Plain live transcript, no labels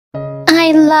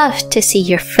I love to see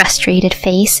your frustrated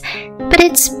face, but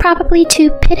it's probably too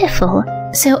pitiful,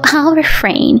 so I'll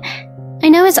refrain. I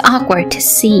know it's awkward to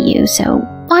see you, so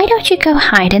why don't you go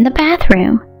hide in the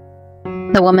bathroom?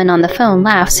 The woman on the phone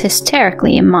laughs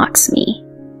hysterically and mocks me.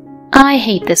 I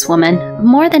hate this woman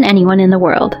more than anyone in the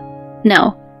world.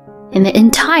 No, in the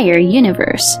entire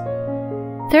universe.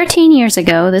 13 years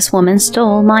ago, this woman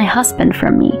stole my husband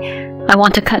from me. I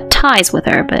want to cut ties with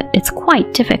her, but it's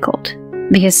quite difficult,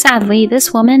 because sadly,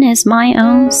 this woman is my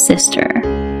own sister.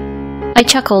 I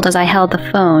chuckled as I held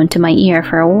the phone to my ear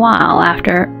for a while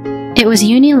after it was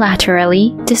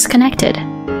unilaterally disconnected.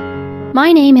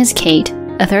 My name is Kate,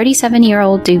 a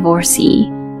 37-year-old divorcee.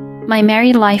 My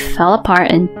married life fell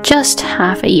apart in just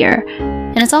half a year,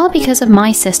 and it's all because of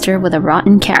my sister with a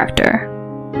rotten character.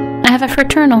 I have a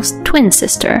fraternal twin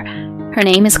sister. Her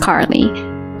name is Carly.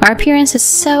 Our appearance is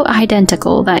so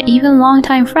identical that even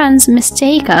longtime friends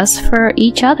mistake us for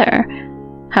each other.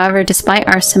 However, despite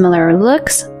our similar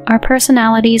looks, our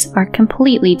personalities are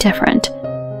completely different.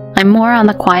 I'm more on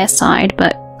the quiet side,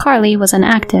 but Carly was an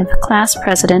active class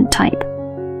president type.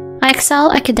 I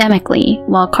excel academically,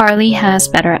 while Carly has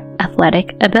better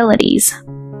athletic abilities.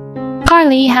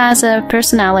 Carly has a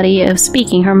personality of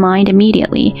speaking her mind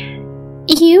immediately.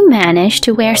 You manage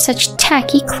to wear such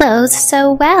tacky clothes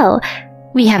so well.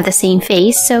 We have the same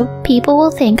face, so people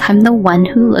will think I'm the one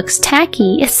who looks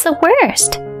tacky. It's the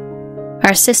worst.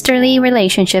 Our sisterly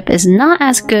relationship is not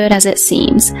as good as it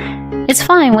seems. It's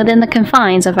fine within the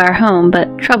confines of our home,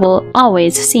 but trouble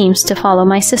always seems to follow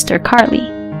my sister Carly.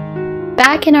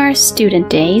 Back in our student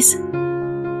days...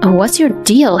 What's your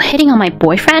deal, hitting on my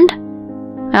boyfriend?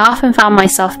 I often found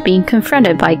myself being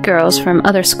confronted by girls from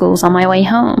other schools on my way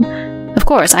home. Of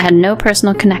course, I had no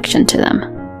personal connection to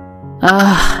them.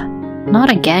 Ugh, not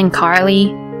again,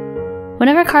 Carly.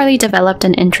 Whenever Carly developed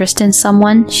an interest in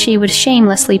someone, she would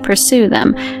shamelessly pursue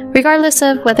them, regardless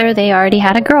of whether they already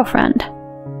had a girlfriend.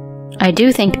 I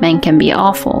do think men can be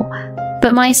awful,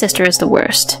 but my sister is the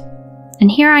worst. And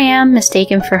here I am,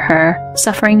 mistaken for her,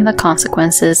 suffering the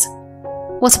consequences.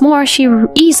 What's more, she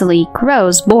easily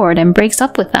grows bored and breaks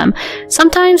up with them,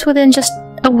 sometimes within just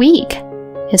a week.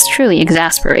 It's truly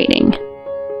exasperating.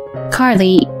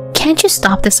 Carly, can't you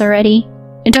stop this already?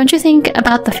 Don't you think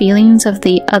about the feelings of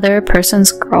the other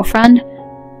person's girlfriend?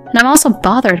 And I'm also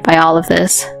bothered by all of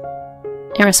this.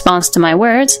 In response to my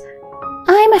words,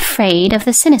 I'm afraid of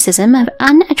the cynicism of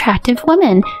unattractive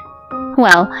women.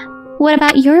 Well, what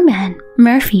about your man,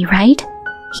 Murphy, right?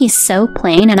 He's so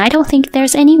plain, and I don't think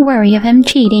there's any worry of him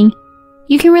cheating.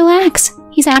 You can relax.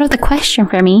 He's out of the question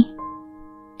for me.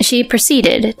 She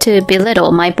proceeded to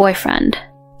belittle my boyfriend.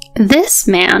 This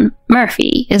man,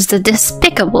 Murphy, is the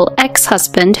despicable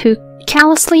ex-husband who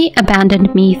callously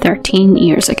abandoned me 13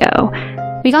 years ago.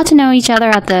 We got to know each other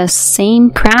at the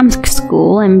same cram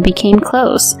school and became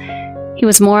close. He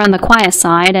was more on the quiet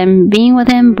side, and being with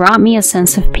him brought me a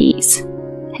sense of peace.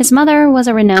 His mother was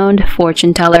a renowned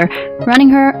fortune teller, running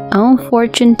her own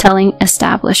fortune-telling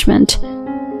establishment.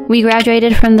 We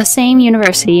graduated from the same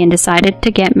university and decided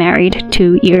to get married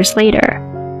 2 years later.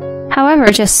 However,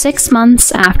 just 6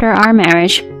 months after our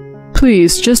marriage,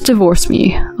 "Please, just divorce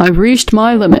me. I've reached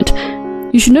my limit.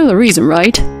 You should know the reason,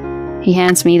 right?" He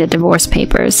hands me the divorce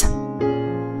papers.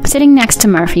 Sitting next to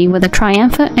Murphy with a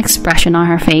triumphant expression on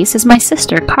her face is my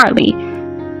sister, Carly.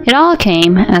 It all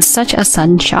came as such a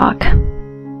sudden shock.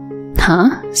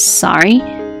 Huh? Sorry?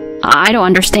 I don't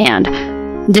understand.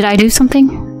 Did I do something?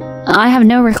 I have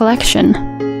no recollection.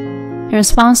 In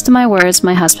response to my words,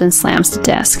 my husband slams the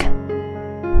desk.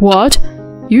 What?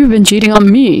 You've been cheating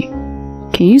on me.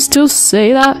 Can you still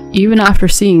say that, even after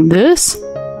seeing this?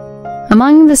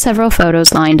 Among the several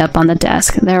photos lined up on the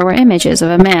desk, there were images of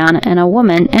a man and a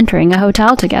woman entering a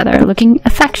hotel together, looking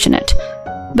affectionate.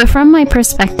 But from my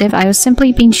perspective, I was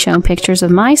simply being shown pictures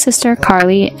of my sister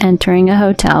Carly entering a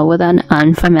hotel with an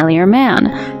unfamiliar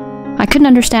man. I couldn't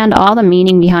understand all the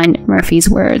meaning behind Murphy's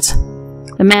words.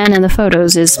 The man in the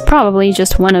photos is probably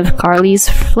just one of Carly's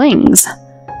flings.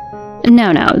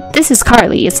 No, this is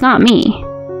Carly, it's not me.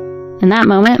 In that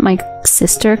moment, my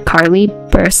sister Carly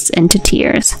bursts into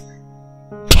tears.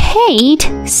 Kate,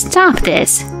 stop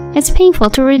this. It's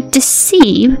painful to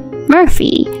deceive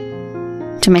Murphy.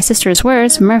 To my sister's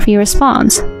words, Murphy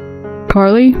responds,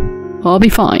 Carly, I'll be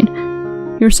fine.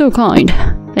 You're so kind.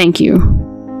 Thank you.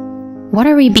 What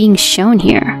are we being shown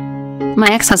here? My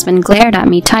ex-husband glared at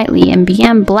me tightly and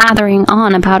began blathering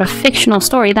on about a fictional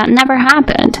story that never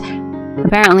happened.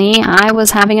 Apparently, I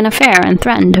was having an affair and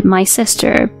threatened my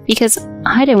sister because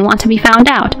I didn't want to be found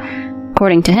out.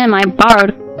 According to him, I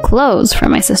borrowed clothes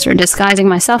from my sister, disguising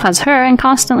myself as her and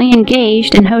constantly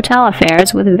engaged in hotel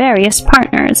affairs with various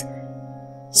partners.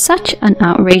 Such an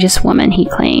outrageous woman, he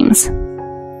claims.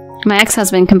 My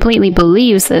ex-husband completely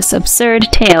believes this absurd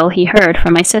tale he heard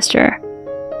from my sister.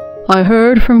 I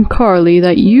heard from Carly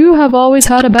that you have always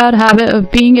had a bad habit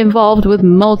of being involved with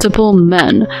multiple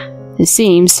men. It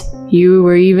seems you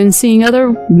were even seeing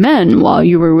other men while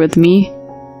you were with me.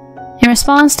 In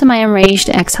response to my enraged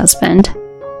ex-husband,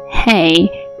 hey,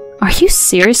 are you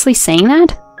seriously saying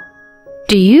that?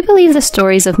 Do you believe the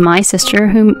stories of my sister,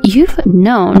 whom you've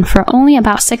known for only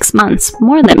about 6 months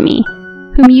more than me,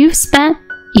 whom you've spent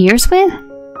years with?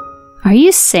 Are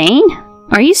you sane?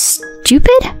 Are you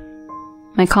stupid?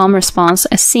 My calm response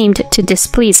seemed to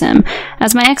displease him,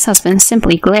 as my ex-husband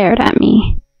simply glared at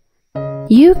me.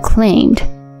 You claimed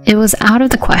it was out of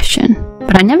the question,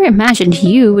 but I never imagined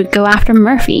you would go after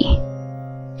Murphy.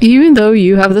 Even though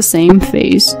you have the same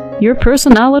face, your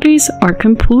personalities are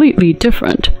completely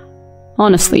different.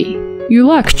 Honestly, you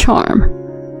lack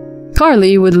charm.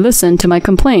 Carly would listen to my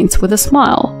complaints with a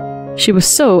smile. She was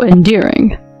so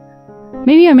endearing.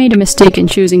 Maybe I made a mistake in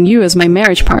choosing you as my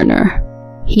marriage partner.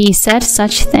 He said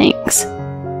such things.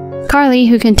 Carly,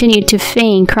 who continued to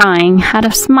feign crying, had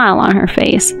a smile on her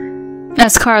face.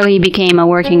 As Carly became a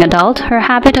working adult, her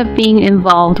habit of being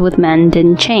involved with men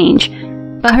didn't change,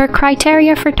 but her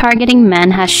criteria for targeting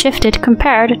men has shifted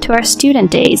compared to our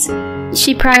student days.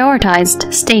 She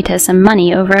prioritized status and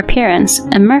money over appearance,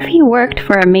 and Murphy worked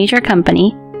for a major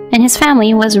company, and his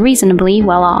family was reasonably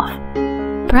well off.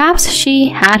 Perhaps she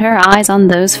had her eyes on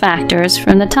those factors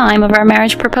from the time of our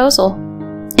marriage proposal.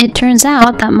 It turns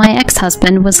out that my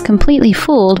ex-husband was completely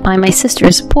fooled by my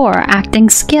sister's poor acting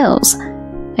skills.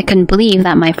 I couldn't believe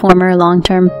that my former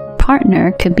long-term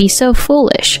partner could be so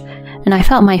foolish, and I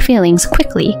felt my feelings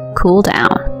quickly cool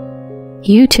down.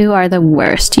 You two are the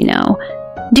worst, you know.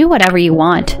 Do whatever you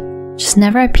want. Just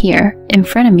never appear in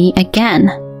front of me again.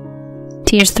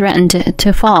 Tears threatened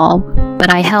to fall,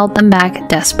 but I held them back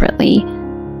desperately.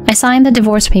 I signed the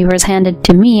divorce papers handed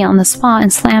to me on the spot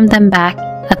and slammed them back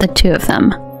at the two of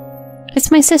them.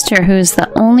 It's my sister who's the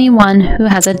only one who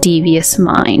has a devious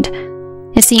mind.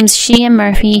 It seems she and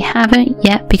Murphy haven't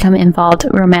yet become involved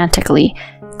romantically.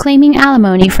 Claiming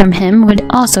alimony from him would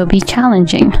also be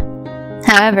challenging.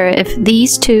 However, if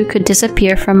these two could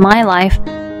disappear from my life,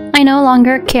 I no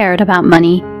longer cared about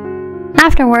money.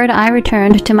 Afterward, I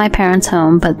returned to my parents'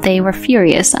 home, but they were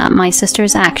furious at my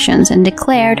sister's actions and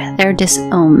declared their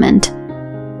disownment.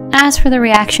 As for the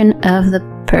reaction of the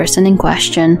person in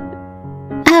question,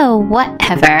 oh,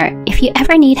 whatever. If you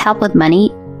ever need help with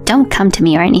money, don't come to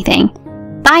me or anything.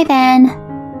 Bye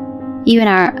then. Even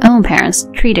our own parents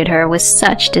treated her with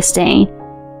such disdain.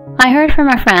 I heard from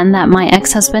a friend that my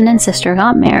ex-husband and sister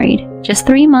got married just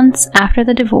 3 months after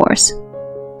the divorce.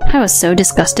 I was so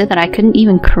disgusted that I couldn't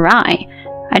even cry.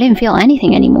 I didn't feel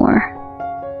anything anymore.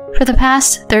 For the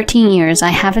past 13 years, I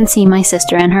haven't seen my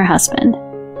sister and her husband.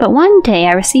 But one day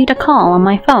I received a call on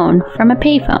my phone from a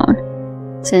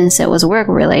payphone. Since it was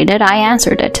work-related, I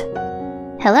answered it.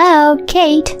 Hello,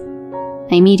 Kate.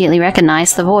 I immediately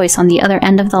recognized the voice on the other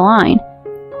end of the line.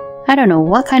 I don't know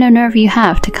what kind of nerve you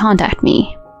have to contact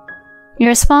me. In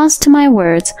response to my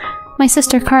words, my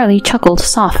sister Carly chuckled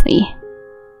softly.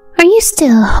 Are you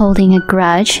still holding a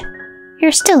grudge?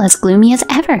 You're still as gloomy as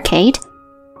ever, Kate.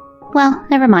 Well,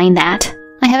 never mind that.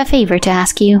 I have a favor to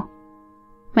ask you.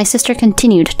 My sister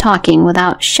continued talking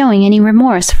without showing any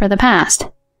remorse for the past.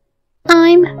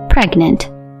 I'm pregnant.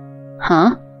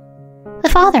 Huh? The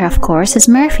father, of course, is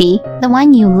Murphy, the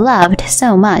one you loved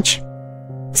so much.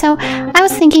 So, I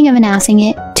was thinking of announcing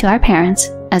it to our parents,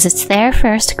 as it's their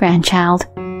first grandchild.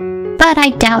 But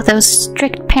I doubt those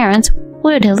strict parents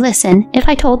would listen if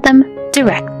I told them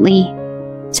directly.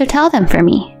 So tell them for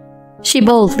me. She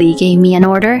boldly gave me an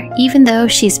order, even though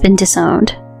she's been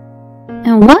disowned.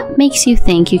 And what makes you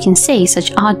think you can say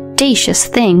such audacious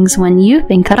things when you've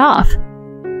been cut off?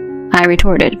 I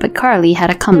retorted, but Carly had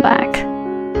a comeback.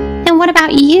 And what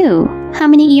about you? How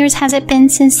many years has it been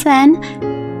since then?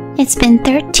 It's been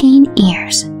 13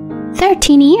 years.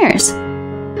 13 years!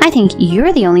 I think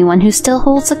you're the only one who still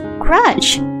holds a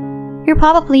grudge. You're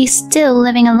probably still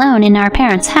living alone in our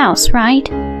parents' house,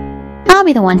 right? I'll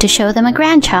be the one to show them a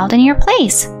grandchild in your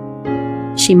place.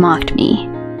 She mocked me.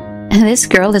 This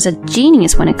girl is a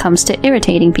genius when it comes to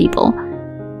irritating people.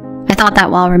 I thought that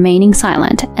while remaining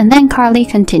silent, and then Carly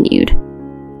continued.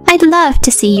 I'd love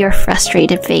to see your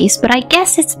frustrated face, but I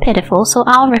guess it's pitiful, so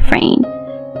I'll refrain.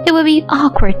 It would be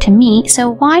awkward to me, so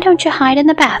why don't you hide in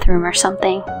the bathroom or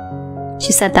something?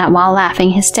 She said that while laughing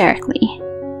hysterically.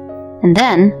 And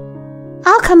then,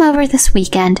 I'll come over this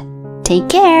weekend. Take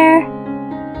care.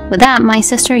 With that, my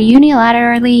sister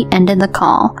unilaterally ended the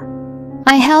call.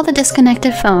 I held the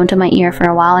disconnected phone to my ear for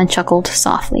a while and chuckled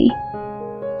softly.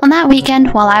 On that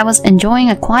weekend, while I was enjoying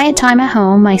a quiet time at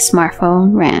home, my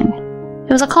smartphone rang.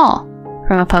 It was a call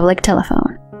from a public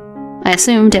telephone. I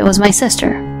assumed it was my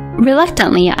sister.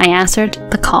 Reluctantly, I answered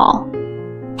the call.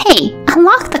 "Hey,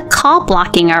 unlock the call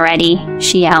blocking already,"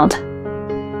 she yelled.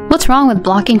 What's wrong with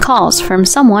blocking calls from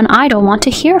someone I don't want to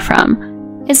hear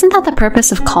from? Isn't that the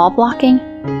purpose of call blocking?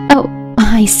 Oh,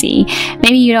 I see.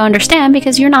 Maybe you don't understand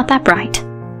because you're not that bright.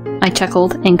 I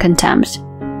chuckled in contempt.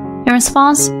 In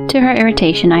response to her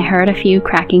irritation, I heard a few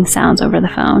cracking sounds over the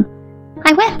phone.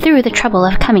 "I went through the trouble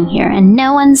of coming here and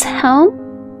no one's home?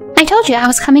 I told you I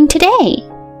was coming today."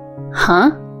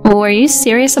 Huh? Were you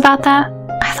serious about that?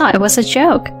 I thought it was a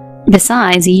joke.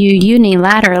 Besides, you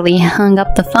unilaterally hung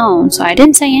up the phone, so I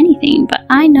didn't say anything, but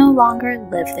I no longer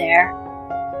live there.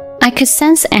 I could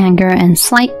sense anger and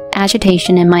slight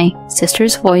agitation in my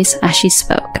sister's voice as she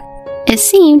spoke. It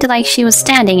seemed like she was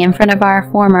standing in front of our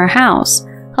former house,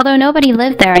 although nobody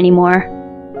lived there anymore.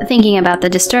 Thinking about the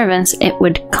disturbance it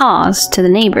would cause to the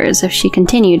neighbors if she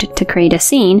continued to create a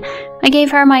scene, I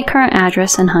gave her my current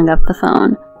address and hung up the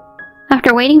phone.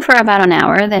 After waiting for about an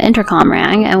hour, the intercom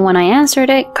rang, and when I answered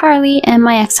it, Carly and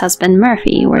my ex-husband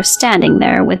Murphy were standing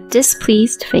there with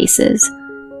displeased faces.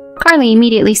 Carly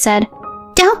immediately said,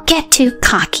 "Don't get too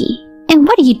cocky. And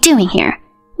what are you doing here?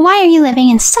 Why are you living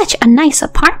in such a nice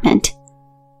apartment?"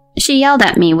 She yelled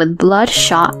at me with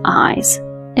bloodshot eyes.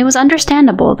 It was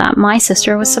understandable that my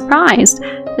sister was surprised.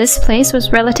 This place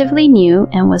was relatively new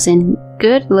and was in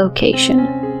good location.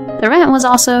 The rent was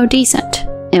also decent.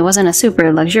 It wasn't a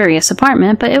super luxurious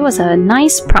apartment, but it was a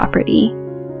nice property.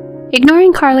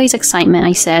 Ignoring Carly's excitement,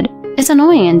 I said, "It's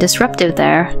annoying and disruptive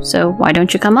there, so why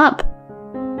don't you come up?"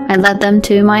 I led them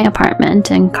to my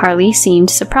apartment, and Carly seemed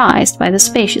surprised by the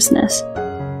spaciousness.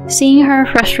 Seeing her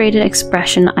frustrated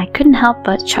expression, I couldn't help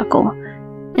but chuckle.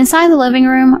 Inside the living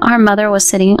room, our mother was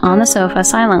sitting on the sofa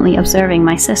silently observing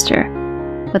my sister.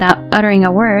 Without uttering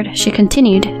a word, she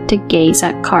continued to gaze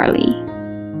at Carly.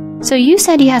 "So you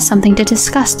said you had something to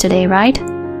discuss today, right?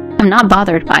 I'm not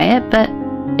bothered by it, but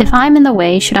if I'm in the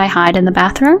way, should I hide in the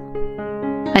bathroom?"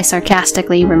 I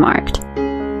sarcastically remarked.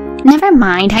 "Never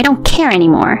mind, I don't care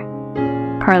anymore."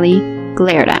 Carly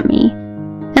glared at me.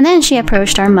 And then she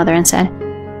approached our mother and said,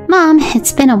 "Mom,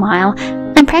 it's been a while.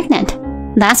 I'm pregnant.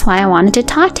 That's why I wanted to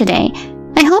talk today.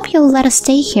 I hope you'll let us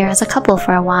stay here as a couple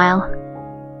for a while."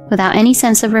 Without any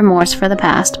sense of remorse for the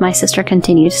past, my sister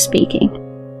continued speaking.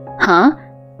 "Huh?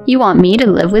 You want me to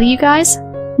live with you guys?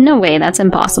 No way, that's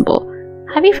impossible.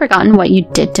 Have you forgotten what you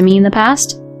did to me in the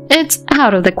past? It's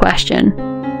out of the question."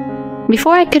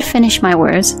 Before I could finish my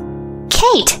words,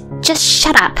 "Kate, just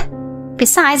shut up.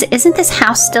 Besides, isn't this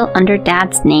house still under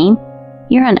Dad's name?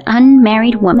 You're an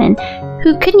unmarried woman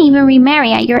who couldn't even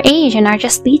remarry at your age and are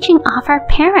just leeching off our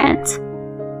parents."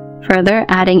 Further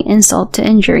adding insult to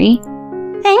injury,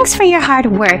 "Thanks for your hard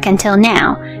work until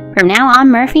now. From now on,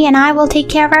 Murphy and I will take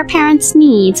care of our parents'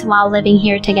 needs while living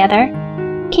here together.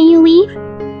 Can you leave?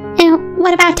 And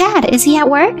what about Dad? Is he at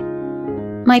work?"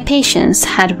 My patience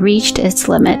had reached its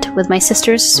limit with my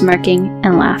sisters smirking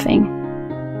and laughing.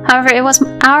 However, it was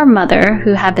our mother,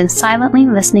 who had been silently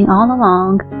listening all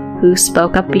along, who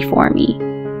spoke up before me.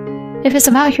 "If it's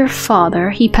about your father,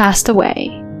 he passed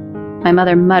away." My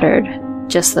mother muttered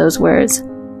just those words.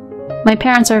 My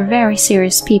parents are very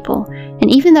serious people,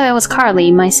 and even though it was Carly,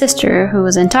 my sister, who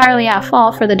was entirely at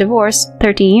fault for the divorce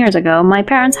 13 years ago, my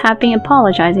parents have been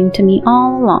apologizing to me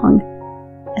all along,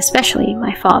 especially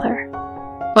my father.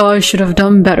 "I should have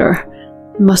done better.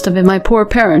 It must have been my poor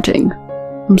parenting.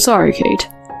 I'm sorry, Kate.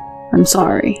 I'm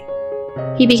sorry."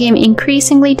 He became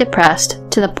increasingly depressed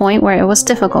to the point where it was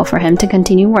difficult for him to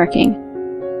continue working.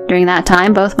 During that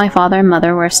time, both my father and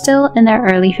mother were still in their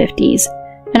early 50s,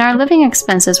 and our living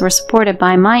expenses were supported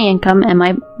by my income and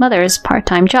my mother's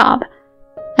part-time job.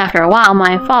 After a while,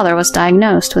 my father was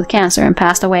diagnosed with cancer and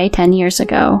passed away 10 years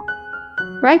ago.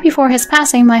 Right before his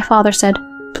passing, my father said,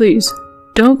 "Please,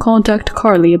 don't contact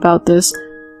Carly about this.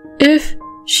 If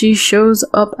she shows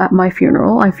up at my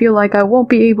funeral, I feel like I won't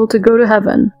be able to go to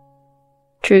heaven."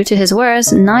 True to his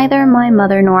words, neither my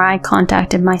mother nor I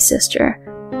contacted my sister.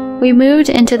 We moved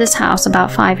into this house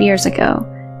about 5 years ago.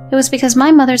 It was because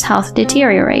my mother's health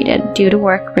deteriorated due to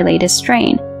work-related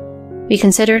strain. We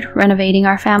considered renovating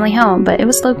our family home, but it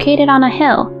was located on a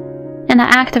hill, and the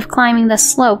act of climbing the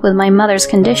slope with my mother's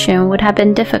condition would have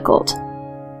been difficult.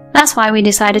 That's why we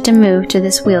decided to move to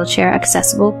this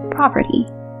wheelchair-accessible property.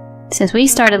 Since we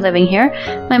started living here,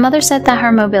 my mother said that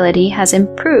her mobility has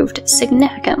improved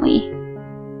significantly.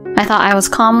 I thought I was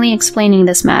calmly explaining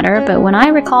this matter, but when I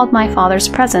recalled my father's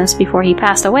presence before he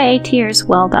passed away, tears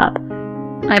welled up.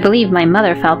 I believe my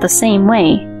mother felt the same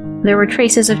way. There were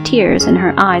traces of tears in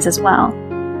her eyes as well.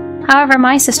 However,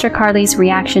 my sister Carly's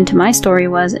reaction to my story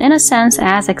was, in a sense,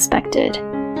 as expected.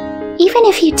 Even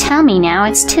if you tell me now,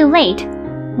 it's too late.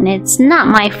 And it's not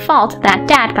my fault that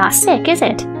Dad got sick, is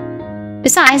it?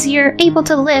 Besides, you're able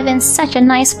to live in such a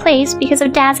nice place because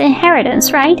of Dad's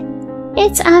inheritance, right?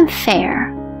 It's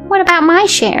unfair. What about my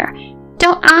share?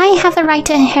 Don't I have the right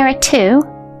to inherit too?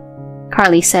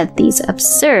 Carly said these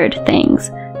absurd things.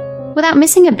 Without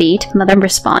missing a beat, Mother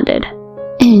responded,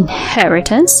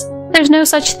 Inheritance? There's no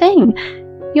such thing.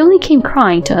 You only came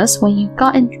crying to us when you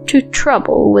got into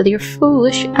trouble with your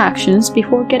foolish actions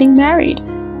before getting married.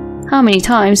 How many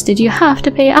times did you have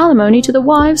to pay alimony to the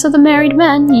wives of the married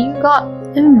men you got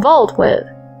involved with?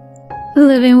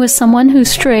 Living with someone who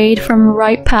strayed from a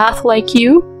right path like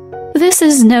you? This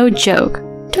is no joke.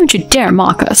 Don't you dare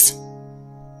mock us.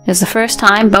 It was the first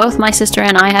time both my sister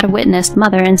and I had witnessed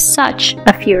Mother in such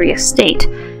a furious state.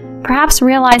 Perhaps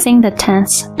realizing the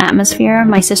tense atmosphere,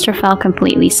 my sister fell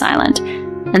completely silent.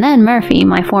 And then Murphy,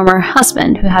 my former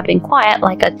husband, who had been quiet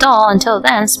like a doll until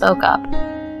then, spoke up.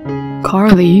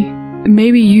 Carly,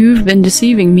 maybe you've been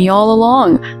deceiving me all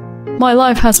along. My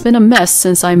life has been a mess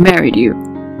since I married you.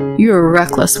 You're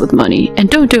reckless with money and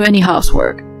don't do any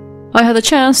housework. I had the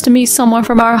chance to meet someone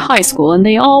from our high school and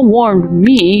they all warned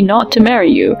me not to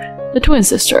marry you, the twin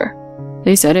sister.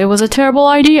 They said it was a terrible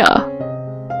idea.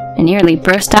 I nearly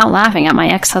burst out laughing at my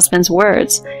ex-husband's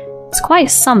words. It's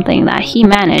quite something that he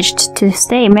managed to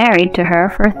stay married to her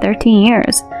for 13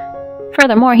 years.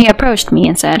 Furthermore, he approached me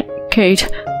and said, Kate,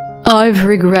 I've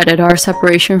regretted our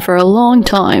separation for a long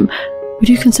time. Would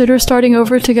you consider starting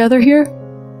over together here?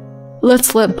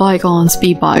 Let's let bygones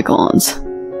be bygones.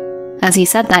 As he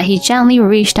said that, he gently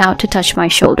reached out to touch my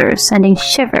shoulders, sending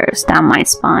shivers down my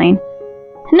spine.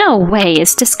 No way,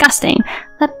 it's disgusting.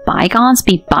 Let bygones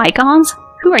be bygones?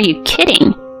 Who are you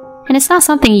kidding? And it's not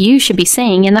something you should be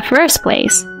saying in the first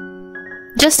place.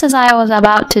 Just as I was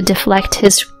about to deflect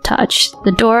his touch,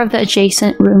 the door of the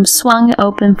adjacent room swung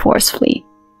open forcefully.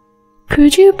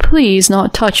 Could you please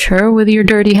not touch her with your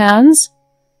dirty hands?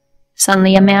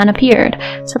 Suddenly a man appeared,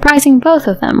 surprising both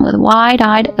of them with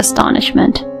wide-eyed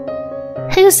astonishment.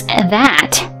 Who's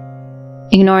that?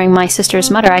 Ignoring my sister's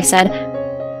mutter, I said,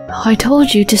 I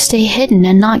told you to stay hidden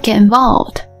and not get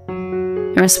involved.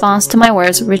 In response to my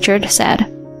words, Richard said,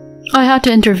 I had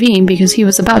to intervene because he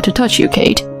was about to touch you,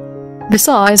 Kate.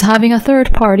 Besides, having a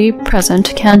third party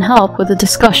present can help with the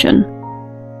discussion.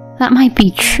 That might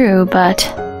be true, but...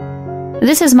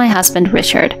 This is my husband,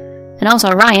 Richard. And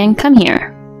also, Ryan, come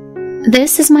here.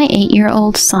 This is my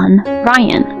 8-year-old son,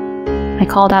 Ryan. I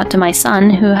called out to my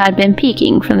son, who had been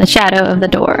peeking from the shadow of the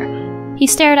door. He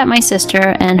stared at my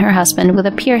sister and her husband with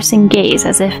a piercing gaze,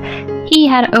 as if he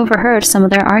had overheard some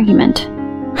of their argument.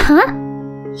 Huh?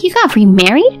 You got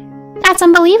remarried? That's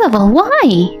unbelievable.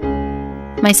 Why?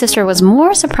 My sister was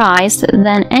more surprised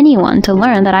than anyone to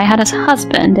learn that I had a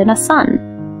husband and a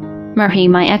son. Murphy,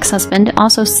 my ex-husband,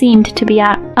 also seemed to be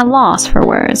at a loss for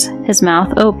words, his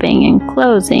mouth opening and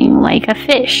closing like a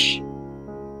fish.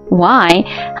 Why?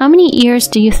 How many years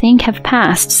do you think have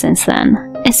passed since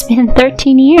then? It's been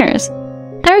 13 years.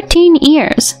 13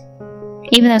 years!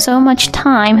 Even though so much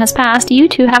time has passed, you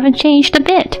two haven't changed a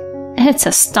bit. It's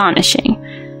astonishing.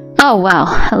 Oh well,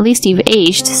 at least you've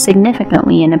aged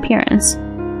significantly in appearance.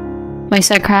 My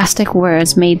sarcastic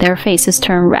words made their faces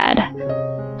turn red.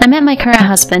 I met my current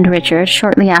husband, Richard,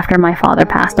 shortly after my father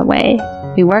passed away.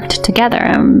 We worked together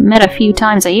and met a few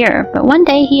times a year, but one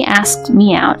day he asked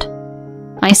me out.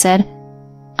 I said,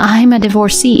 I'm a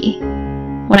divorcee.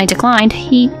 When I declined,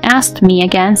 he asked me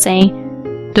again,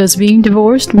 saying, Does being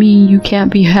divorced mean you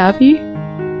can't be happy?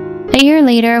 A year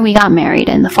later, we got married,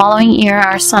 and the following year,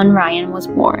 our son Ryan was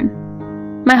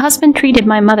born. My husband treated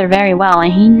my mother very well,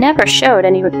 and he never showed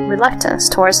any reluctance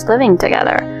towards living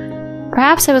together.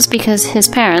 Perhaps it was because his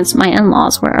parents, my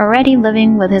in-laws, were already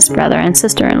living with his brother and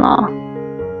sister-in-law.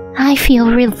 I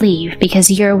feel relieved because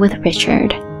you're with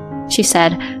Richard, she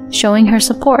said, showing her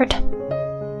support.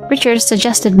 Richard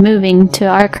suggested moving to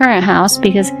our current house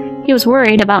because he was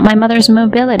worried about my mother's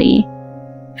mobility.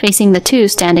 Facing the two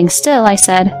standing still, I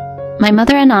said, My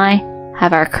mother and I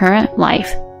have our current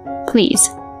life. Please,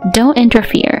 don't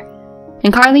interfere.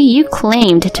 And Carly, you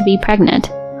claimed to be pregnant.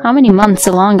 How many months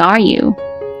along are you?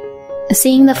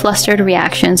 Seeing the flustered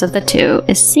reactions of the two,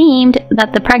 it seemed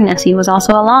that the pregnancy was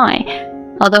also a lie.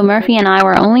 Although Murphy and I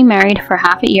were only married for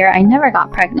half a year, I never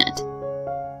got pregnant.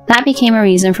 That became a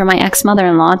reason for my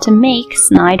ex-mother-in-law to make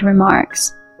snide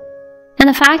remarks. And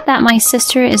the fact that my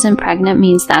sister isn't pregnant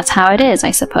means that's how it is,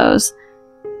 I suppose.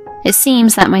 It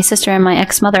seems that my sister and my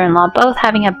ex-mother-in-law, both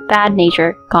having a bad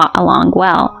nature, got along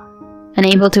well.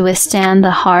 Unable to withstand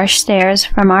the harsh stares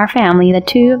from our family, the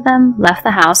two of them left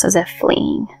the house as if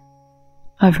fleeing.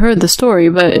 I've heard the story,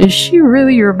 but is she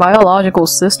really your biological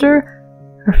sister?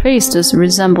 Her face does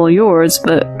resemble yours,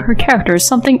 but her character is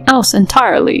something else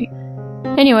entirely.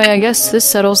 Anyway, I guess this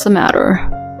settles the matter.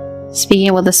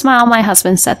 Speaking with a smile, my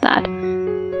husband said that.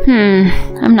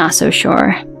 I'm not so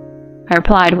sure, I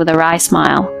replied with a wry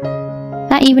smile.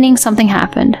 That evening, something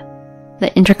happened.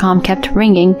 The intercom kept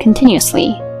ringing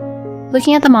continuously.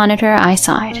 Looking at the monitor, I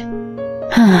sighed.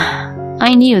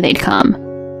 I knew they'd come.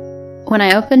 When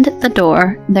I opened the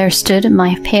door, there stood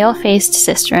my pale-faced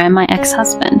sister and my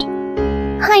ex-husband.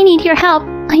 I need your help.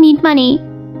 I need money.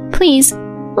 Please,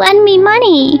 lend me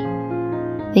money.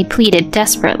 They pleaded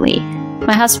desperately.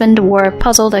 My husband wore a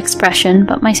puzzled expression,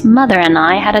 but my mother and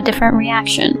I had a different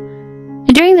reaction.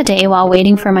 During the day, while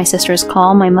waiting for my sister's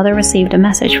call, my mother received a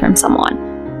message from someone.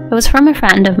 It was from a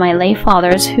friend of my late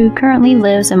father's who currently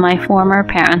lives in my former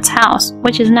parents' house,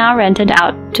 which is now rented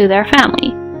out to their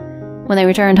family. When they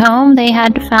returned home, they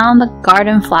had found the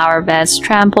garden flower beds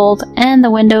trampled and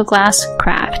the window glass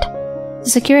cracked. The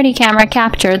security camera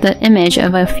captured the image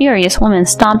of a furious woman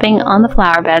stomping on the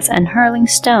flower beds and hurling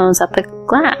stones at the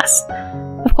glass.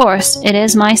 Of course, it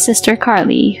is my sister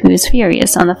Carly who is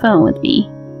furious on the phone with me.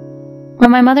 When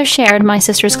my mother shared my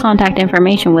sister's contact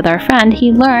information with our friend,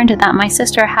 he learned that my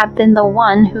sister had been the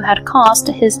one who had caused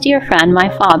his dear friend, my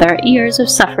father, years of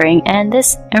suffering, and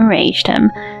this enraged him.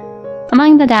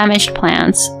 Among the damaged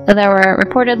plants, there were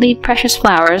reportedly precious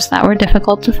flowers that were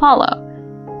difficult to follow.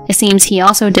 It seems he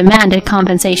also demanded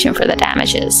compensation for the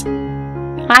damages.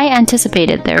 I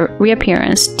anticipated their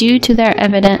reappearance due to their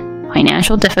evident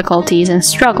financial difficulties and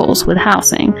struggles with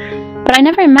housing, but I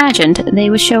never imagined they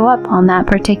would show up on that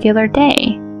particular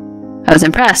day. I was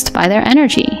impressed by their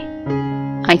energy.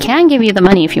 I can give you the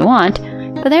money if you want,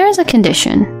 but there is a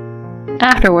condition.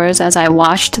 Afterwards, as I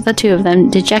watched the two of them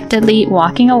dejectedly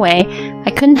walking away,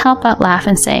 I couldn't help but laugh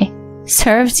and say,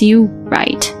 "Serves you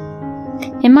right."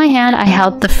 In my hand, I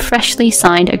held the freshly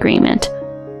signed agreement.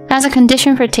 As a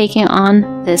condition for taking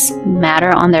on this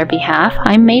matter on their behalf,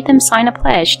 I made them sign a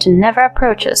pledge to never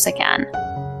approach us again.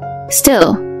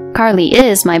 Still, Carly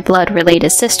is my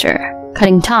blood-related sister.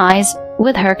 Cutting ties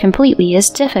with her completely is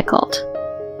difficult.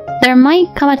 There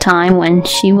might come a time when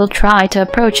she will try to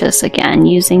approach us again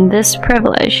using this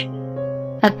privilege.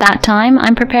 At that time,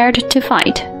 I'm prepared to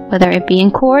fight, whether it be in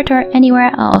court or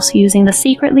anywhere else, using the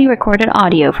secretly recorded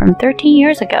audio from 13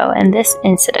 years ago and this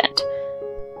incident.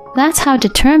 That's how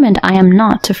determined I am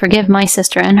not to forgive my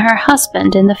sister and her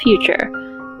husband in the future.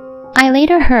 I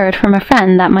later heard from a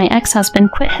friend that my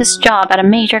ex-husband quit his job at a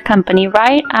major company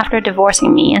right after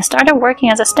divorcing me and started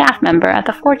working as a staff member at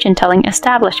the fortune-telling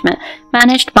establishment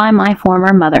managed by my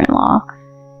former mother-in-law.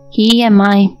 He and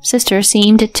my sister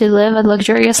seemed to live a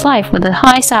luxurious life with a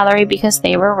high salary because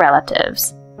they were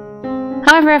relatives.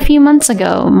 However, a few months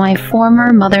ago, my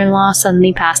former mother-in-law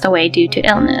suddenly passed away due to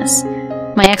illness.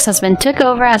 My ex-husband took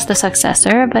over as the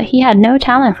successor, but he had no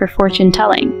talent for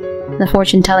fortune-telling. The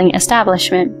fortune-telling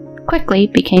establishment quickly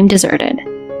became deserted.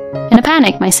 In a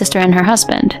panic, my sister and her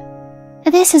husband.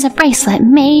 This is a bracelet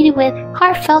made with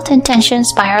heartfelt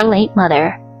intentions by our late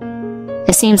mother.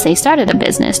 It seems they started a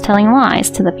business telling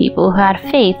lies to the people who had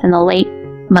faith in the late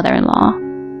mother-in-law.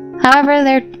 However,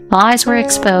 their lies were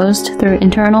exposed through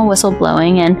internal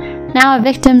whistleblowing, and now a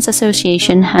victims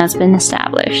association has been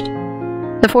established.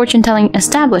 The fortune-telling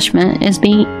establishment is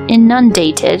being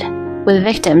inundated with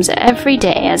victims every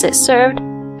day as it served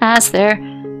as their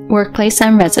workplace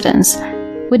and residence.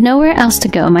 With nowhere else to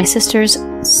go, my sisters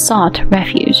sought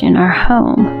refuge in our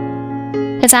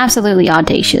home. It's absolutely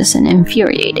audacious and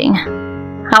infuriating.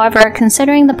 However,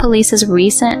 considering the police's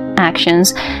recent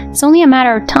actions, it's only a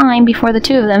matter of time before the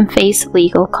two of them face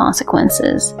legal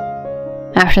consequences.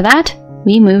 After that,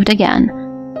 we moved again.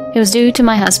 It was due to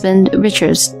my husband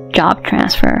Richard's job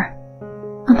transfer.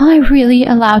 Am I really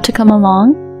allowed to come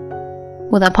along?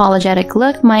 With an apologetic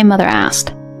look, my mother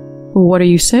asked. What are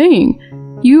you saying?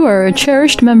 You are a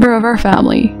cherished member of our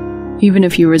family. Even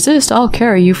if you resist, I'll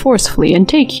carry you forcefully and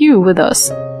take you with us.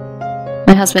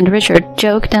 My husband Richard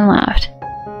joked and laughed.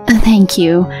 Thank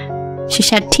you. She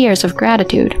shed tears of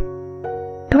gratitude.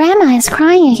 Grandma is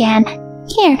crying again.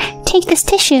 Here, take this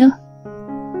tissue.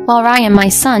 While Ryan, my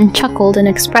son, chuckled and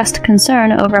expressed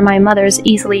concern over my mother's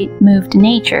easily moved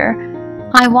nature,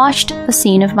 I watched the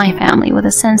scene of my family with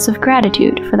a sense of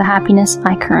gratitude for the happiness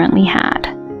I currently had.